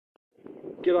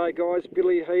G'day guys,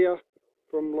 Billy here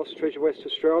from Lost Treasure West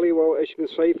Australia. Well, as you can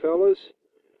see fellas,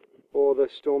 or the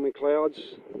stormy clouds,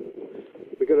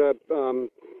 we've got a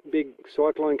big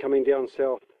cyclone coming down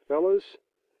south fellas.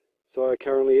 So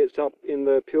currently it's up in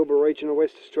the Pilbara region of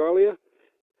West Australia,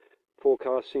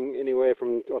 forecasting anywhere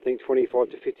from I think 25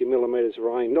 to 50 millimetres of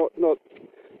rain. Not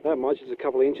that much, it's a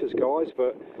couple of inches guys,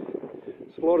 but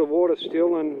it's a lot of water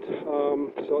still, and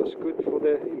so it's good for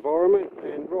the environment.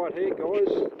 And right here guys,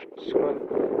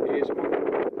 here's my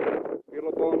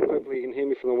billabong. Hopefully you can hear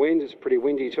me from the wind, it's pretty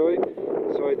windy too.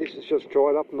 So this has just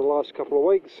dried up in the last couple of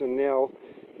weeks, and now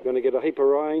we're going to get a heap of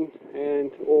rain,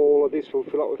 and all of this will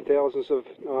fill up with thousands of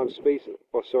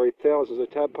thousands of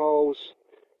tadpoles,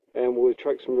 and will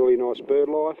attract some really nice bird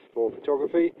life for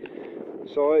photography.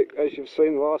 So as you've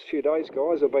seen the last few days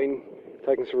guys, I've been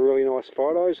taking some really nice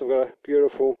photos. I've got a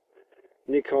beautiful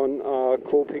Nikon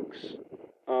Corruptus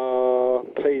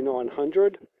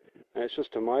P900, and it's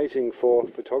just amazing for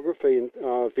photography and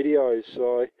videos.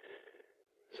 So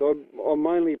I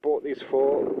mainly bought this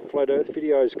for flat earth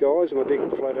videos guys. I'm a big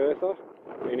flat earther.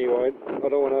 Anyway, I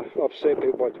don't want to upset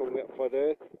people by talking about flat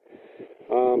earth.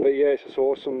 But yeah, it's just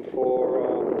awesome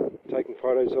for taking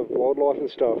photos of wildlife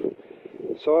and stuff.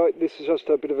 So this is just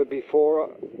a bit of a before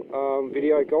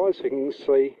video guys, so you can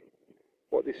see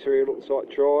what this area looks like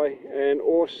dry, and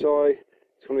also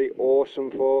it's going to be awesome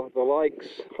for the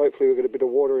lakes. Hopefully we'll get a bit of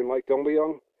water in Lake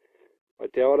Dumbleyung. I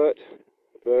doubt it,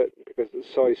 but because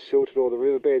it's so silted, all the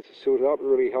riverbeds are silted up,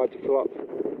 really hard to fill up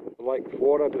the lake with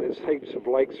water. But there's heaps of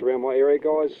lakes around my area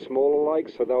guys, smaller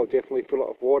lakes, so they'll definitely fill up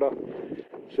with water.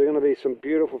 So there are going to be some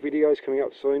beautiful videos coming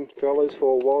up soon fellas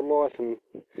for wildlife and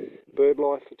bird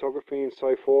life photography and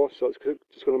so forth. So it's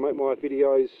just going to make my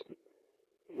videos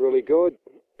really good.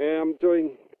 And I'm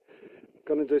going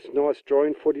to do some nice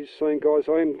drone footage soon guys.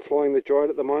 I am flying the drone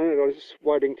at the moment. I'm just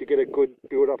waiting to get a good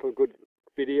build up of good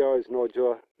videos, and I'll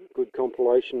do a good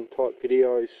compilation type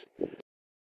videos.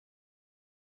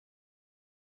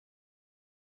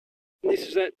 This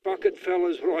is that bucket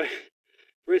fellas where I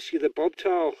rescued the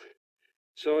bobtail.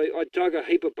 So I dug a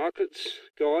heap of buckets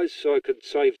guys so I could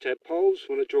save tadpoles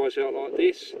when it dries out like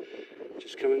this.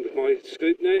 Just come in with my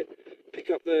scoop net, pick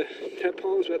up the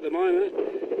tadpoles. At the moment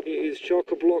it is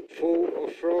chock-a-block full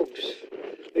of frogs.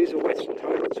 These are Western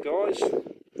Toadlets guys.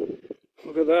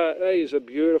 Look at that, that is a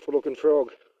beautiful looking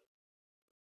frog.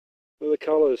 Look at the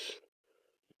colours.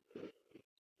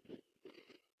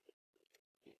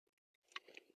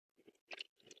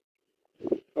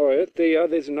 Alright,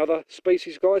 there's another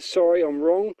species guys. Sorry, I'm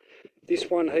wrong. This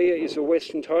one here is a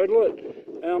Western Toadlet,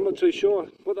 and I'm not too sure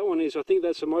what that one is. I think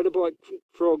that's a motorbike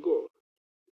frog,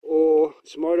 or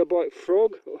it's a motorbike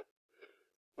frog,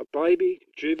 a baby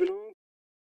juvenile,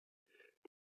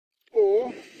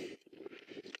 or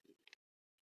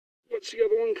what's the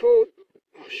other one called?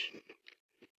 Oh,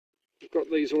 I've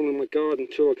got these all in my garden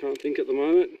too, I can't think at the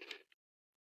moment.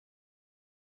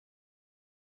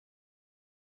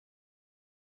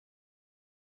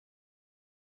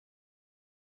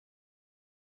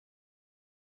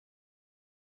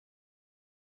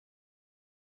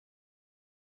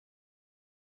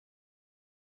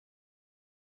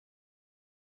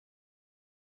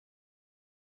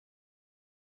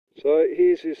 So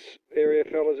here's this area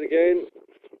fellas again.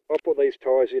 I put these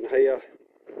ties in here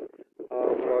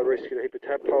when I rescued a heap of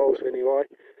tadpoles anyway.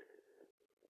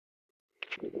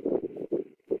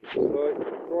 So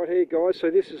right here guys, so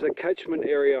this is a catchment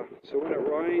area. So when it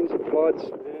rains, it floods,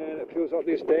 and it fills up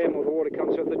this dam, all the water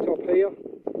comes out the top here.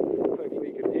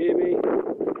 Hopefully you can hear me.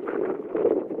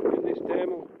 And this dam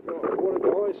will fill up with water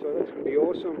guys, so that's going to be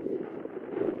awesome.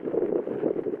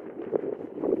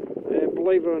 And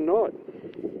believe it or not,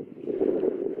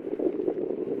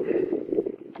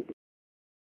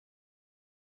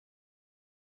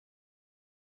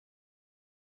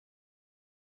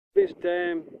 this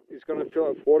dam is going to fill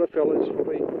up with water fellas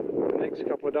probably the next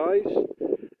couple of days.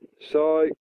 So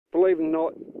believe it or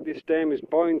not, this dam is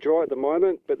bone dry at the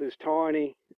moment, but there's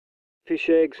tiny fish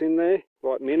eggs in there,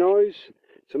 like minnows.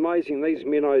 It's amazing, these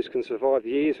minnows can survive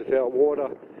years without water,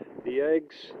 the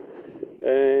eggs,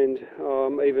 and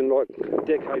even like a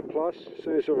decade plus. As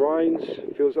soon as it rains,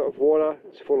 it fills up with water,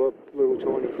 it's full of little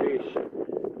tiny fish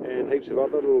and heaps of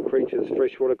other little creatures,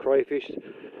 freshwater crayfish.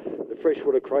 The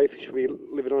freshwater crayfish will be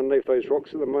living underneath those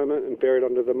rocks at the moment and buried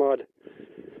under the mud.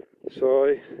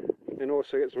 So, and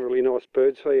also get some really nice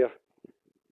birds here.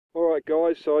 Alright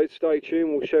guys, so stay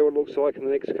tuned, we'll show what it looks like in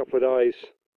the next couple of days.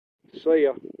 See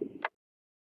ya.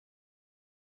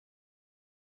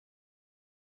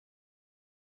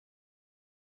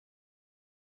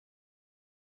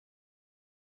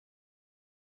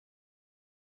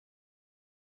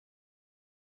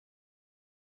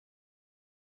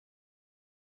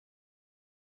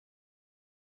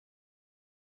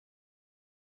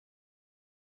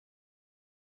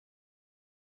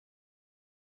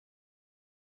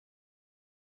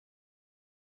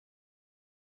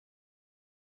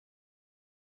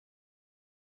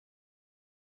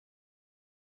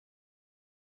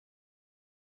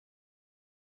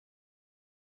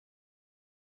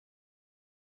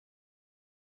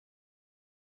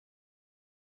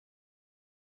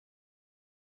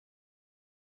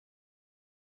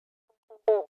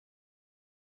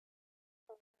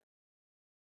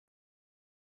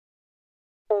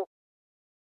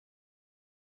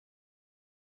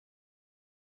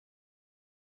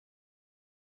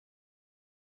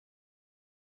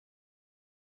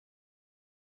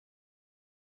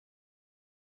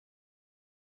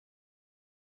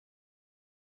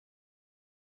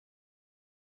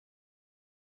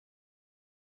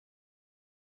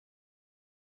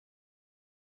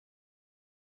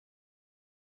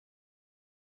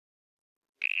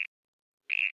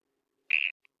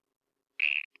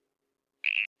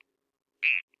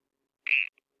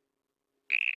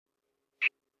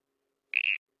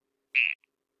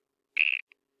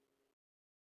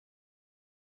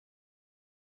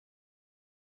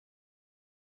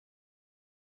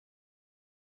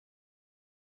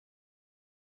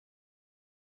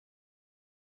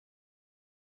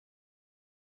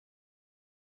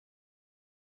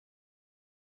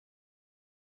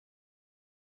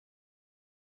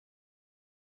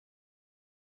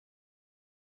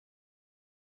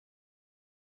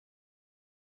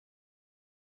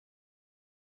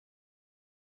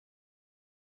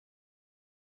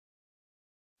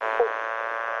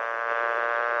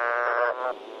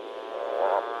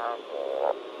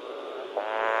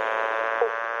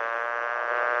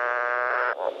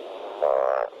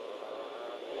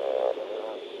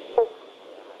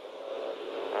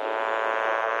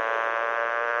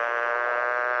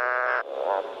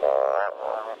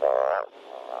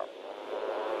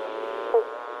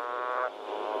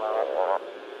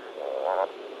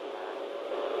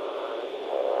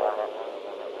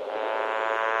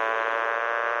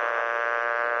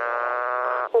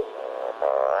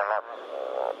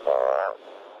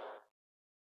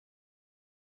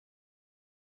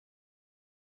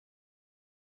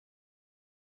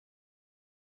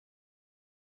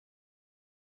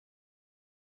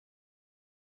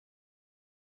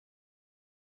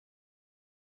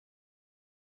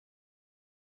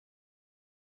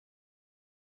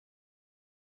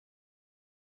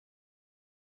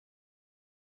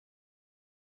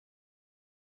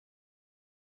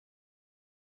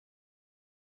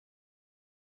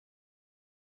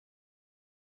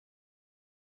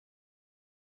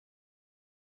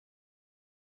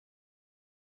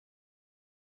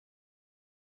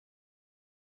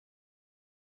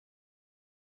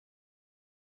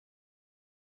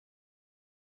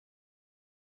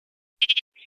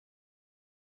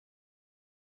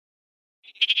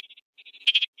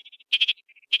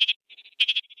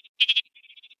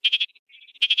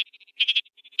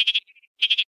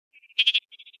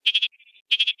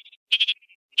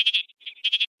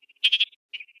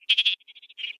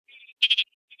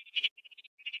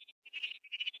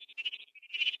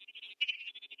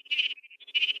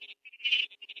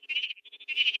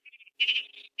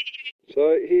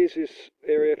 So here's this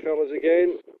area, fellas,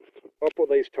 again. I put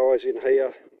these ties in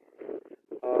here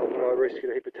when I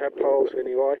rescued a heap of tadpoles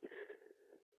anyway.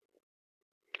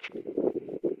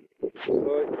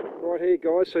 So right here,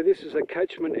 guys, so this is a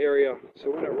catchment area.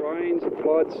 So when it rains, it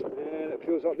floods, and it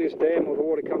fills up this dam, or the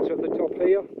water comes out the top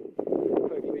here.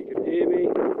 Hopefully you can hear me.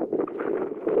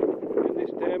 And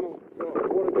this dam will fill up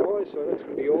with water, guys, so that's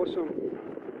going to be awesome.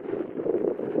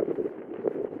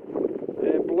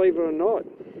 And believe it or not,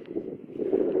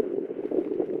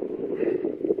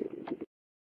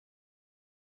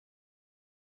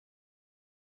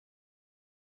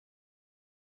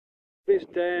 this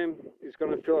dam is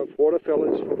going to fill up with water,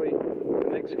 fellas, probably in the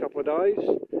next couple of days.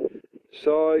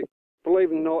 So,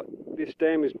 believe it or not, this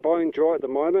dam is bone dry at the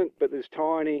moment, but there's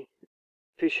tiny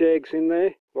fish eggs in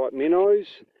there, like minnows.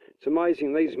 It's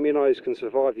amazing, these minnows can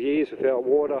survive years without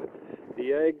water,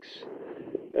 the eggs,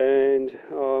 and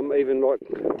even like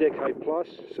a decade plus.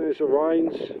 As soon as it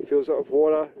rains, it fills up with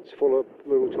water, it's full of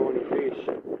little tiny fish,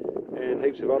 and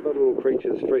heaps of other little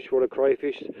creatures, freshwater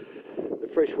crayfish. The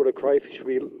freshwater crayfish will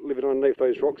be living underneath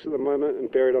those rocks at the moment and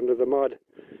buried under the mud.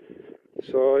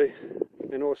 So,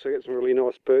 and also get some really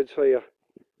nice birds here.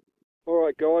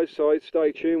 Alright guys, so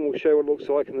stay tuned, we'll show what it looks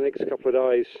like in the next couple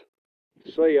of days.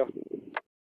 See ya.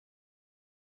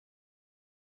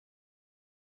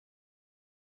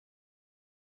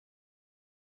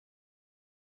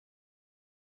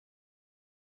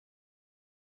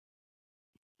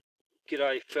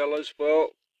 G'day fellas, well,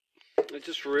 I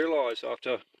just realised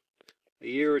after a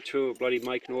year or two of bloody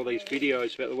making all these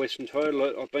videos about the Western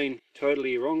Toadlet, I've been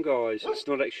totally wrong, guys. It's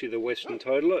not actually the Western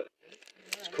Toadlet,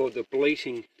 it's called the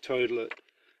Bleating Toadlet.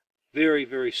 Very,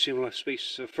 very similar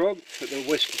species of frog, but the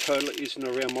Western Toadlet isn't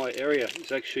around my area.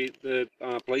 It's actually the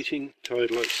Bleating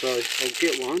Toadlet. So I'll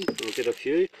get one, I'll get a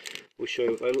few, we'll show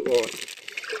you what they look like.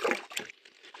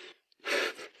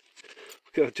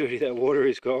 Look how dirty that water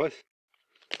is, guys.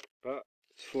 But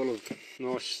it's full of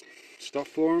nice stuff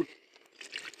for them.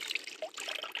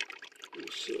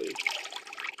 Let's see.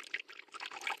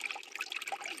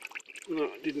 No,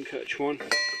 I didn't catch one.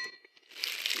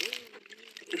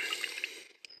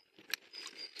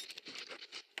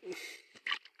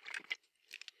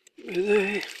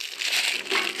 There.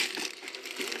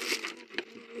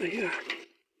 There you go.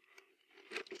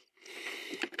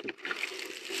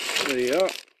 There you are.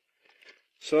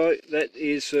 So that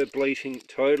is a bleating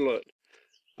toadlet.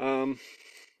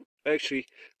 Actually,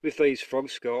 with these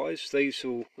frogs, guys, these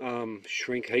will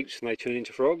shrink heaps and they turn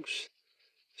into frogs.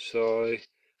 So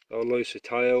they'll lose a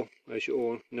tail, as you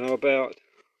all know about.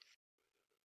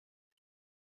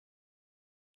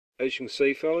 As you can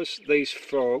see, fellas, these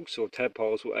frogs or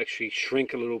tadpoles will actually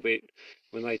shrink a little bit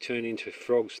when they turn into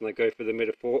frogs and they go for the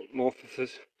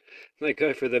metamorphosis. They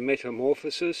go for the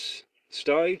metamorphosis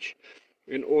stage.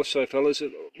 And also, fellas,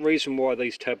 the reason why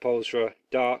these tadpoles are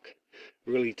dark,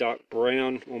 really dark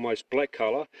brown, almost black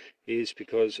colour, is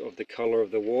because of the colour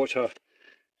of the water.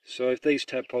 So if these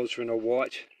tadpoles are in a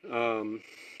white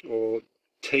or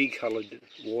tea coloured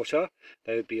water,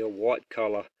 they would be a white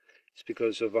colour. It's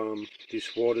because of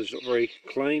this water's not very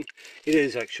clean. It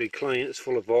is actually clean, it's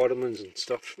full of vitamins and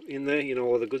stuff in there, you know,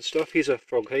 all the good stuff. Here's a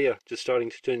frog here, just starting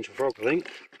to turn into a frog, I think.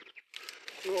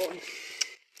 Oh,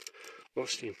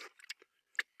 lost him.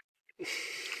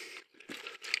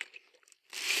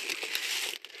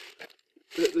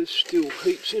 But there's still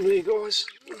heaps in there, guys.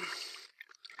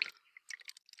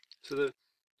 So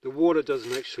the water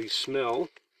doesn't actually smell,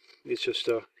 it's just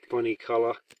a funny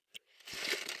colour.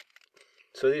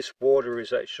 So this water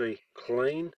is actually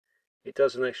clean, it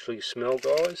doesn't actually smell,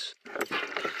 guys.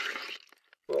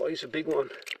 Well, here's a big one.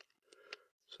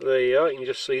 So there you are, you can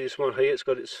just see this one here, it's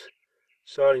got its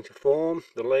starting to form,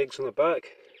 the legs on the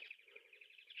back.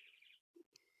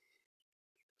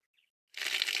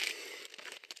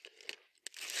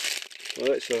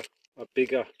 Well, that's a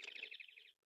bigger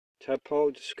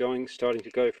tadpole, just starting to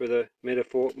go for the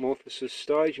metamorphosis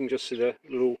stage. You can just see the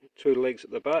little two legs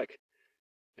at the back,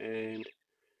 and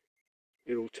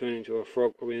it'll turn into a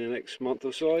frog probably in the next month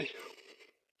or so.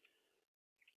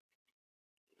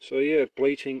 So yeah,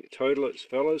 bleating toadlets,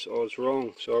 fellas, I was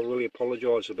wrong, so I really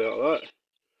apologise about that.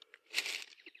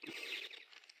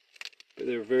 But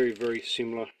they're very, very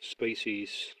similar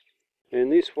species.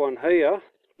 And this one here,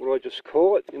 what I just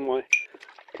caught in my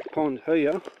pond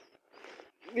here,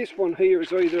 this one here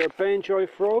is either a banjo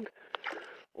frog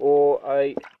or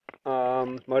a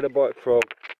motorbike frog.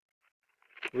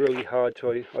 Really hard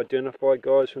to identify,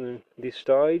 guys, from this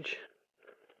stage.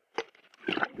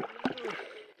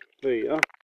 There you are.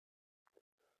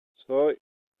 So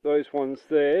those ones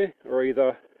there are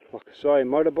either, like I say, a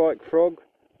motorbike frog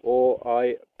or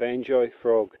a banjo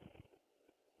frog.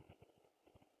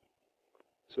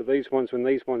 So these ones, when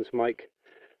these ones make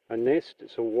a nest,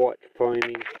 it's a white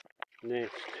foamy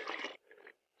nest.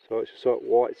 So it's just like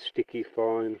white sticky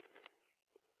foam.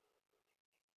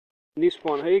 And this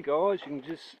one here, guys, you can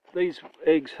just, these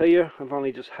eggs here have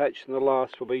only just hatched in the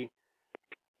last, probably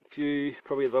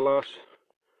the last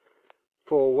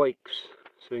 4 weeks.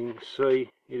 So you can see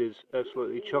it is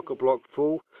absolutely chock-a-block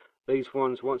full. These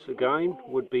ones, once again,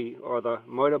 would be either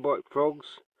motorbike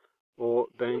frogs or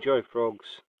banjo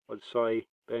frogs. I'd say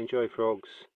banjo frogs.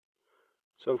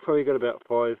 So I've probably got about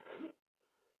 5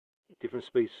 different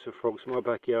species of frogs in my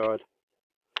backyard.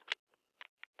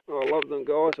 I love them,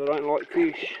 guys. I don't like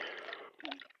fish.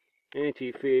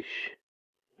 Anti-fish.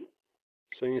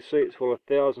 So you can see it's full of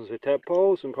thousands of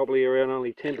tadpoles, and probably around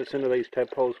only 10% of these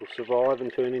tadpoles will survive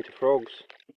and turn into frogs.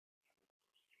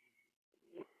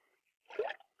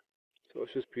 So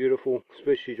it's just beautiful,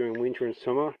 especially during winter and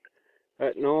summer.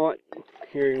 At night,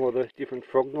 hearing all the different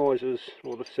frog noises,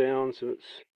 all the sounds, and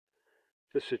it's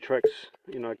just attracts,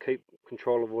 you know, keep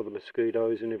control of all the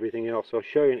mosquitoes and everything else. I'll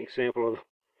show you an example of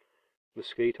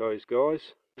mosquitoes,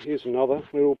 guys. Here's another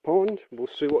little pond. We'll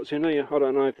see what's in here. I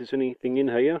don't know if there's anything in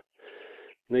here.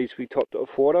 It needs to be topped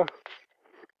off water.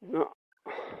 No.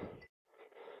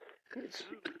 It's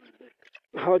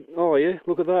hard. Oh yeah,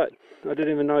 look at that. I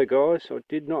didn't even know, guys. I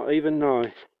did not even know.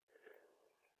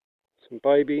 Some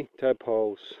baby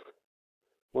tadpoles.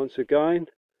 Once again,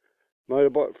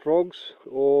 motorbike frogs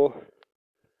or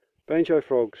banjo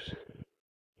frogs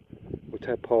or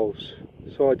tadpoles.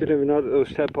 So I didn't even know that there was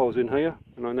tadpoles in here,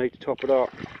 and I need to top it up.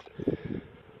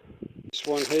 This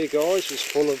one here, guys, is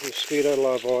full of mosquito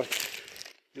larvae.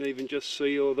 You can even just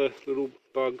see all the little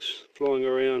bugs flying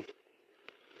around.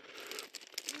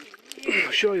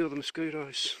 I'll show you all the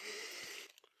mosquitoes.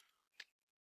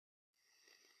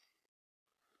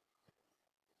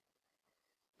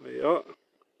 There you are.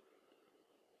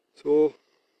 It's all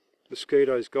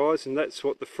mosquitoes, guys, and that's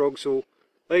what the frogs will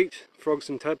eat, frogs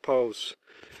and tadpoles.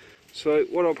 So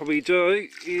what I'll probably do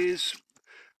is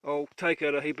I'll take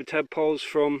out a heap of tadpoles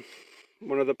from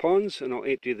one of the ponds and I'll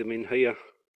empty them in here,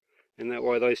 and that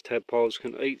way those tadpoles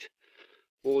can eat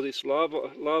all this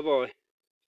larvae.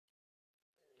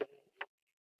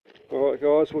 Alright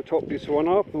guys, we'll top this one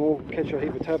up and we'll catch a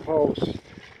heap of tadpoles.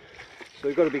 So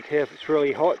you've got to be careful, it's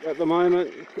really hot at the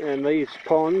moment, and these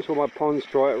ponds, my ponds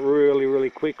dry out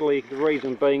really quickly. The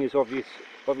reason being is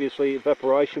obviously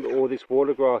evaporation, but all this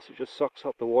water grass, it just sucks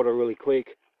up the water really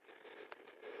quick.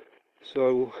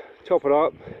 So we'll top it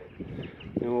up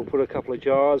and we'll put a couple of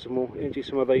jars and we'll empty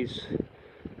some of these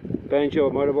Banjo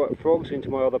or motorbite frogs into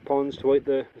my other ponds to eat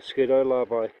the mosquito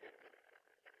larvae.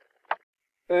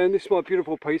 And this is my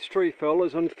beautiful peach tree,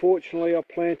 fellas. Unfortunately I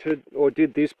planted or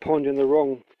did this pond in the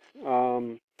wrong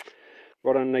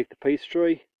right underneath the peach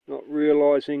tree, not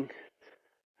realising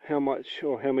how much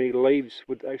or how many leaves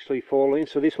would actually fall in.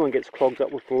 So this one gets clogged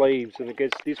up with leaves, and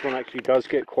this one actually does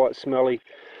get quite smelly.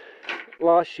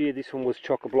 Last year this one was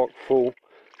chock-a-block full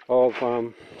of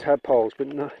tadpoles, but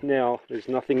now there's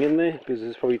nothing in there because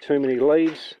there's probably too many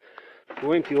leaves.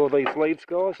 We'll empty all these leaves,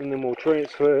 guys, and then we'll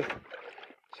transfer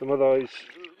some of those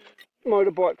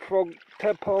motorbite frog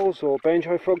tadpoles or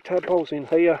banjo frog tadpoles in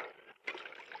here.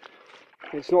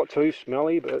 It's not too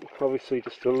smelly, but obviously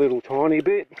just a little tiny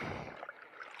bit.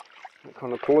 It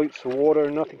kind of pollutes the water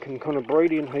and nothing can kind of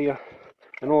breed in here.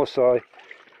 And also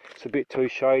it's a bit too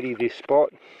shady, this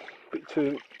spot. A bit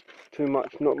too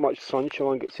much, not much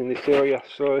sunshine gets in this area,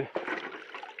 so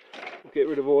we'll get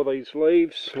rid of all these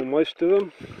leaves, or most of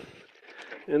them.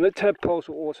 And the tadpoles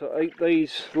will also eat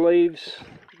these leaves.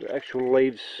 The actual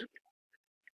leaves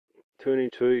turn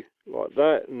into like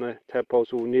that, and the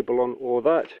tadpoles will nibble on all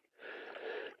that,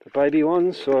 the baby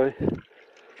ones. So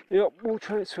yep, we'll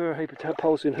transfer a heap of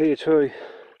tadpoles in here too,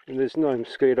 and there's no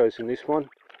mosquitoes in this one.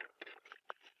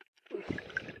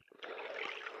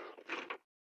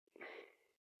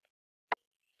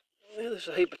 Yeah, there's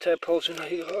a heap of tadpoles in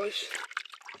here, guys.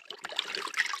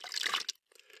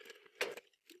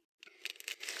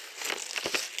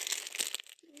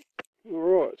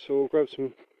 Alright, so we'll grab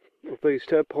some of these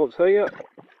tadpoles here.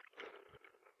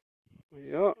 There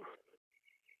you are.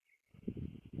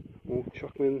 We'll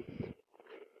chuck them in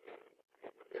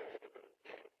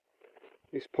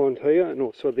this pond here, and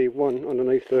also the one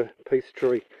underneath the peach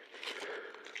tree.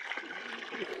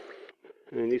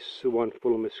 And this is the one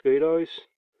full of mosquitoes.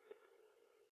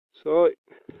 So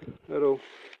that'll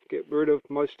get rid of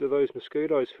most of those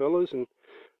mosquitoes, fellas, and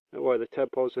that way the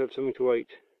tadpoles have something to eat.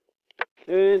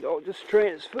 And I'll just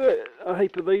transfer a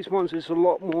heap of these ones. There's a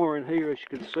lot more in here, as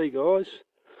you can see, guys.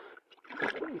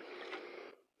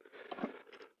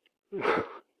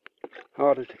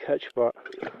 Harder to catch, but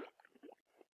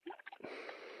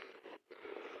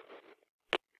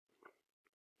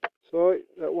so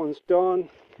that one's done,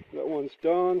 that one's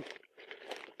done.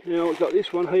 Now we've got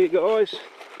this one here, guys,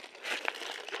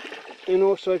 and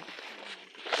also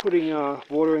putting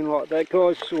water in like that,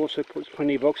 guys, also puts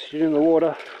plenty of oxygen in the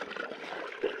water.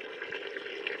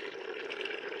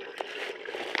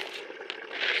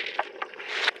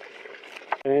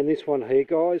 And this one here,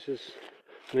 guys,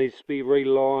 needs to be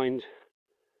relined,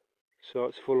 so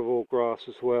it's full of all grass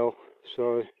as well.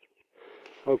 So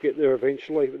I'll get there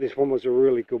eventually, but this one was a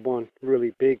really good one,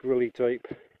 really big, really deep.